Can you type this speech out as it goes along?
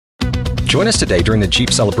Join us today during the Jeep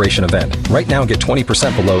Celebration event. Right now, get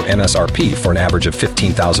 20% below MSRP for an average of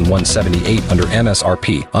 $15,178 under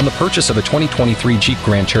MSRP on the purchase of a 2023 Jeep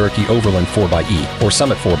Grand Cherokee Overland 4xE or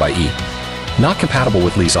Summit 4xE. Not compatible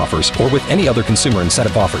with lease offers or with any other consumer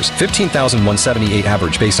incentive offers. $15,178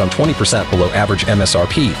 average based on 20% below average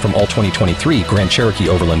MSRP from all 2023 Grand Cherokee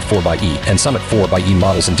Overland 4xE and Summit 4xE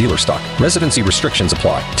models in dealer stock. Residency restrictions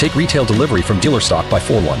apply. Take retail delivery from dealer stock by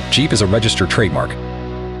 4/1. Jeep is a registered trademark.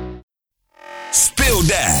 Spill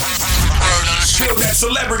that. Spill that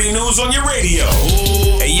celebrity news on your radio.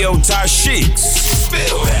 Hey, yo, Tashik.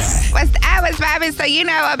 Spill that. What's vibing? So you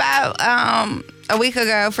know about a week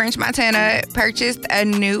ago, French Montana purchased a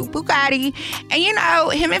new Bugatti. And you know,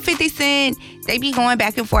 him and 50 Cent, they be going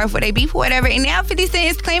back and forth with they beef or whatever. And now 50 Cent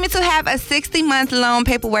is claiming to have a 60-month loan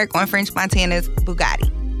paperwork on French Montana's Bugatti.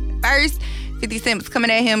 First, 50 Cent was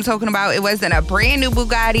coming at him talking about it wasn't a brand new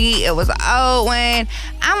Bugatti, it was an old one.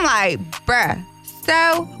 I'm like, bruh,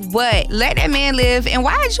 so what? Let that man live. And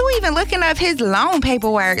why is you even looking up his loan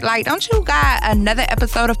paperwork? Like, don't you got another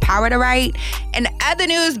episode of Power to Write? In other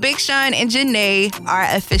news, Big Sean and Jhené are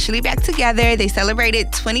officially back together. They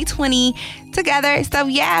celebrated 2020 together. So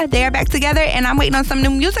yeah, they are back together, and I'm waiting on some new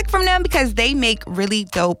music from them because they make really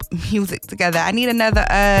dope music together. I need another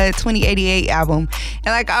 2088 album.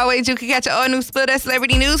 And like always, you can catch all new Spill That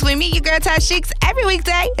Celebrity News with me, your girl Tosh Cheeks, every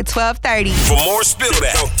weekday at 12:30. For more Spill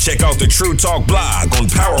That, check out the True Talk blog on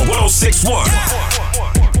Power 1061.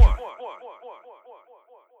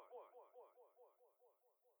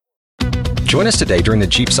 Join us today during the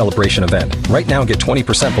Jeep Celebration event. Right now, get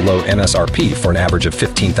 20% below MSRP for an average of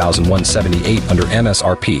 $15,178 under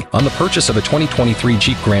MSRP on the purchase of a 2023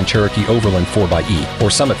 Jeep Grand Cherokee Overland 4xE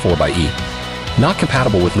or Summit 4xE. Not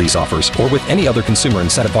compatible with lease offers or with any other consumer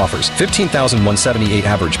incentive offers. $15,178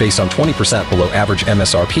 average based on 20% below average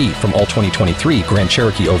MSRP from all 2023 Grand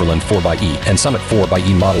Cherokee Overland 4xE and Summit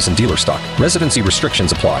 4xE models in dealer stock. Residency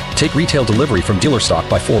restrictions apply. Take retail delivery from dealer stock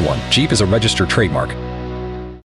by 4/1. Jeep is a registered trademark.